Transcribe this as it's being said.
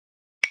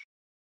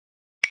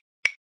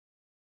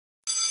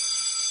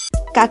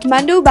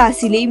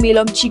काठमाडौँवासीले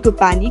मेलम्चीको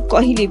पानी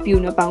कहिले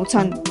पिउन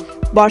पाउँछन्?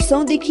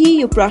 वर्षौंदेखि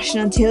यो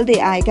प्रश्न झेल्दै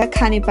आएका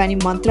खानेपानी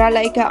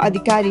मन्त्रालयका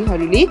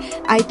अधिकारीहरूले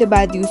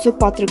आइतबार दिउँसो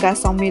पत्रकार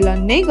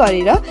सम्मेलन नै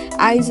गरेर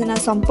आयोजना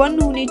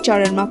सम्पन्न हुने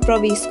चरणमा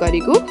प्रवेश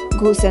गरेको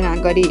घोषणा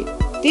गरे।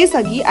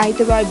 त्यसअघि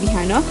आइतबार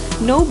बिहान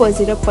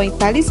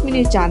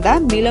 9:45 जाँदा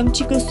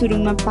मेलम्चीको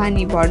सुरुङमा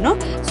पानी भर्न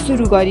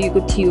सुरु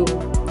गरिएको थियो।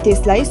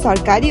 त्यसलाई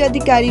सरकारी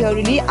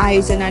अधिकारीहरूले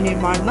आयोजना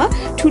निर्माणमा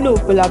ठूलो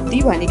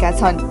उपलब्धि भनेका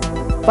छन्।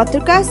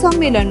 पत्रकार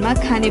सम्मेलनमा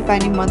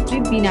खानेपानी मन्त्री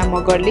बिना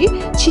मगरले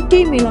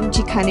छिट्टै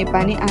मेलम्ची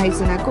खानेपानी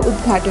आयोजनाको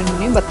उद्घाटन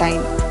हुने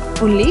बताइन्।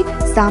 उनले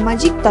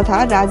सामाजिक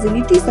तथा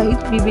राजनीति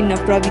सहित विभिन्न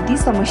प्रविधि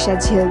समस्या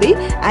झेल्दै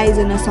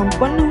आयोजना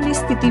सम्पन्न हुने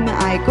स्थितिमा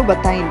आएको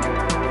बताइन्।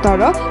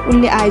 तर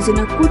उनले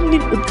आयोजना कुन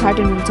दिन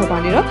उद्घाटन हुन्छ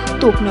भनेर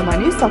तोक्न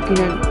भने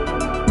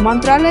सकिनन्।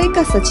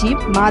 मन्त्रालयका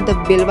सचिव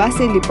माधव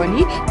बेलवासेले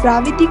पनि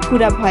प्राविधिक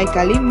कुरा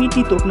भएकाले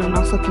मिति तोक्न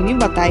नसकिने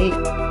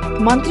बताए।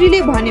 मन्त्रीले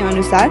भने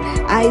अनुसार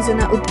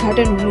आयोजना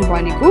उद्घाटन हुनु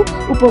भनेको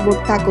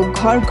उपभोक्ताको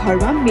घर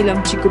घरमा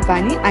मेलम्चीको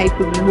पानी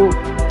आइपुग्नु हो।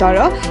 तर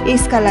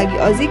यसका लागि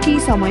अझै केही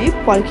समय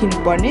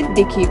पर्खिनुपर्ने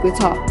देखिएको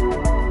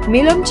छ।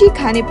 मेलम्ची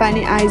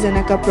खानेपानी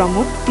आयोजनाका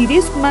प्रमुख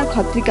तिरेश कुमार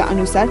खत्रीका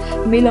अनुसार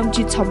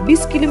मेलम्ची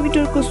 26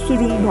 किलोमिटरको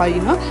सुरुङ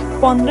भरिन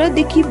 15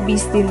 देखि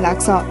 20 दिन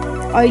लाग्छ।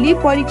 अहिले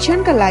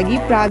परीक्षणका लागि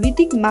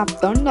प्राविधिक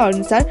मापदण्ड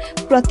अनुसार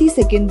प्रति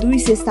सेकेन्ड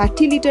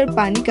 260 लिटर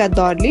पानीका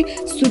दरले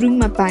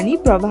सुरुङमा पानी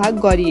प्रवाह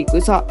गरिएको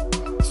छ।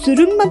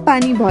 सुरुङमा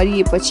पानी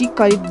भरिएपछि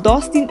करिब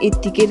 10 दिन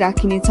यत्तिकै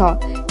राखिनेछ।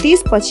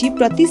 त्यसपछि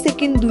प्रति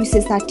सेकेन्ड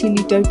 260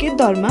 लिटरकै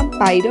दरमा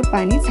बाहिर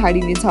पानी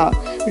छाडिनेछ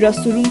र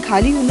सुरुङ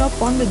खाली हुन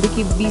 15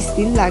 देखि 20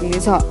 दिन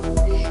लाग्नेछ।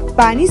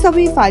 पानी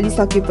सबै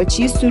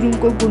फालिसकेपछि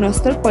सुरुङको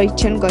गुणस्तर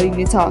परीक्षण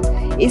गरिनेछ।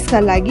 यसका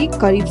लागि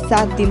करिब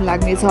 7 दिन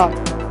लाग्नेछ।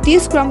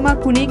 त्यस क्रममा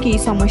कुनै केही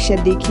समस्या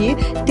देखिए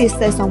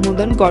त्यसलाई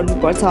सम्बोधन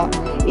गर्नुपर्छ।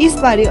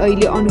 यसबारे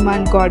अहिले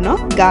अनुमान गर्न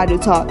गाह्रो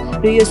छ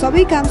र यो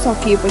सबै काम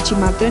सकिएपछि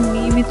मात्र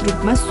नियमित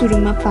रूपमा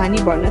सुरुङमा पानी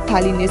भर्न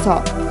थालिनेछ।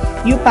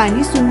 यो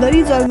पानी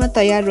सुन्दरी जलमा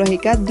तयार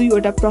रहेका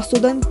 2वटा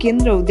प्रशोधन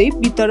केन्द्र हुँदै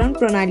वितरण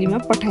प्रणालीमा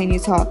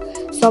पठाइनेछ।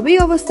 सबै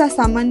अवस्था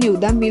सामान्य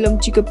हुँदा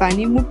मेलम्चीको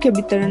पानी मुख्य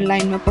वितरण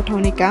लाइनमा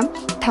पठाउने काम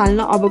थाल्न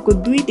अबको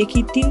 2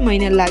 देखि 3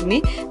 महिना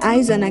लाग्ने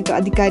आयोजनाका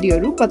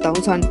अधिकारीहरू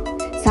बताउँछन्।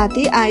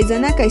 साथै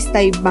आयोजनाका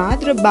स्थायी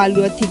बाँध र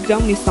बालुवा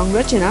थिग्राउने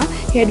संरचना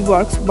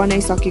हेडवर्क्स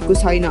बनाइसकेको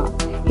छैन।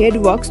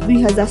 हेडवर्क्स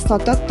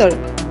 2077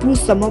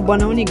 पुससम्म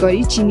बनाउने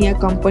गरी चिनिया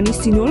कम्पनी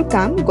सिनोल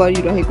काम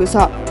गरिरहेको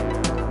छ।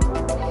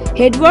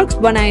 हेडवर्क्स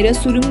बनाएर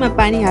सुरुङमा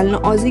पानी हाल्न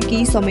अझै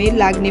केही समय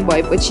लाग्ने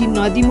भएपछि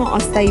नदीमा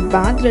अस्थायी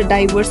बाँध र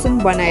डाइभर्सन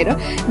बनाएर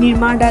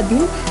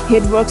निर्माणाधीन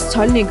हेडवर्क्स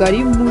छल्ने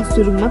गरी मूल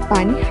सुरुङमा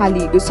पानी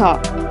हालिएको छ।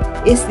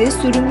 यसले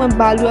सुरुङमा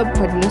बालुवा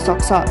भरिन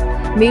सक्छ।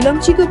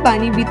 मेलम्चीको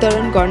पानी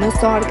वितरण गर्न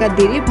सहरका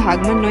धेरै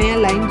भागमा नयाँ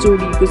लाइन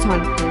जोडिएको छन्।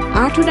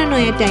 8वटा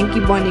नयाँ ट्याङ्की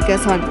बनेका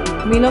छन्।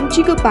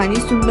 मेलम्चीको पानी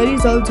सुन्दरी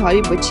जल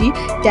झरेपछि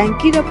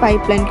ट्याङ्की र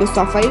पाइपलाइनको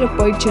सफाई र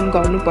परीक्षण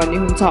गर्नुपर्ने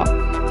हुन्छ।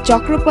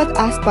 चक्रपथ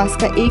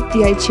आसपासका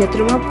 1/3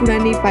 क्षेत्रमा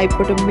पुरानै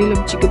पाइपबाट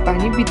मेलम्चीको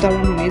पानी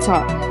वितरण हुनेछ।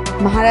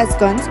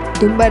 महाराजगञ्ज,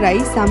 धुम्बाराई,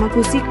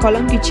 सामाकोशी,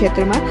 कलङ्की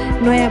क्षेत्रमा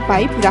नयाँ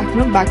पाइप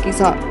राख्न बाँकी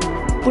छ।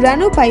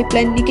 पुरानो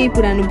पाइपलाइन निकै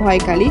पुरानो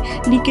भएकाले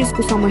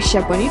लिकेजको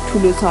समस्या पनि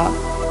ठूलो छ।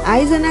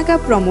 आयोजनाका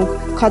प्रमुख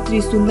खत्री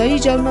सुन्दरी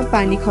जलमा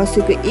पानी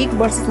खसेको 1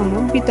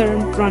 वर्षसम्म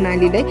वितरण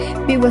प्रणालीलाई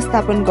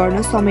व्यवस्थापन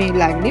गर्न समय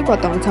लाग्ने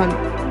बताउँछन्।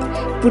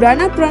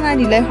 पुराना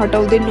प्रणालीलाई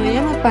हटाउँदै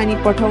नयाँमा पानी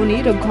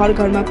पठाउने र घर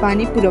घरमा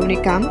पानी पुर्याउने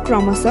काम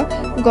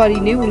क्रमशः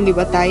गरिने उनले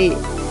बताए।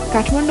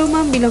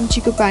 काठमाडौँमा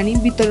मेलम्चीको पानी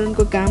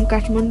वितरणको काम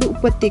काठमाडौँ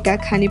उपत्यका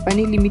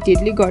खानेपानी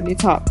लिमिटेडले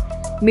गर्नेछ।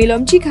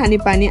 मेलम्ची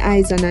खानेपानी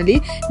आयोजनाले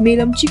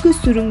मेलम्चीको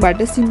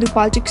सुरुङबाट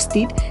सिन्धुपाल्चोक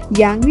स्थित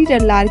याङ्री र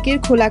लार्केर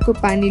खोलाको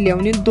पानी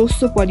ल्याउने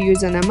दोस्रो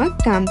परियोजनामा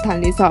काम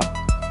थाल्नेछ।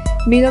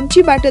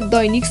 मेलम्चीबाट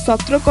दैनिक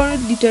 17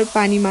 करोड लिटर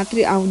पानी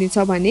मात्रै आउनेछ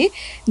भने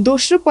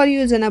दोस्रो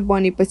परियोजना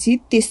बनेपछि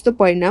त्यस्तो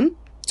परिणाम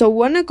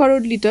 54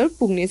 करोड लिटर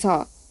पुग्नेछ।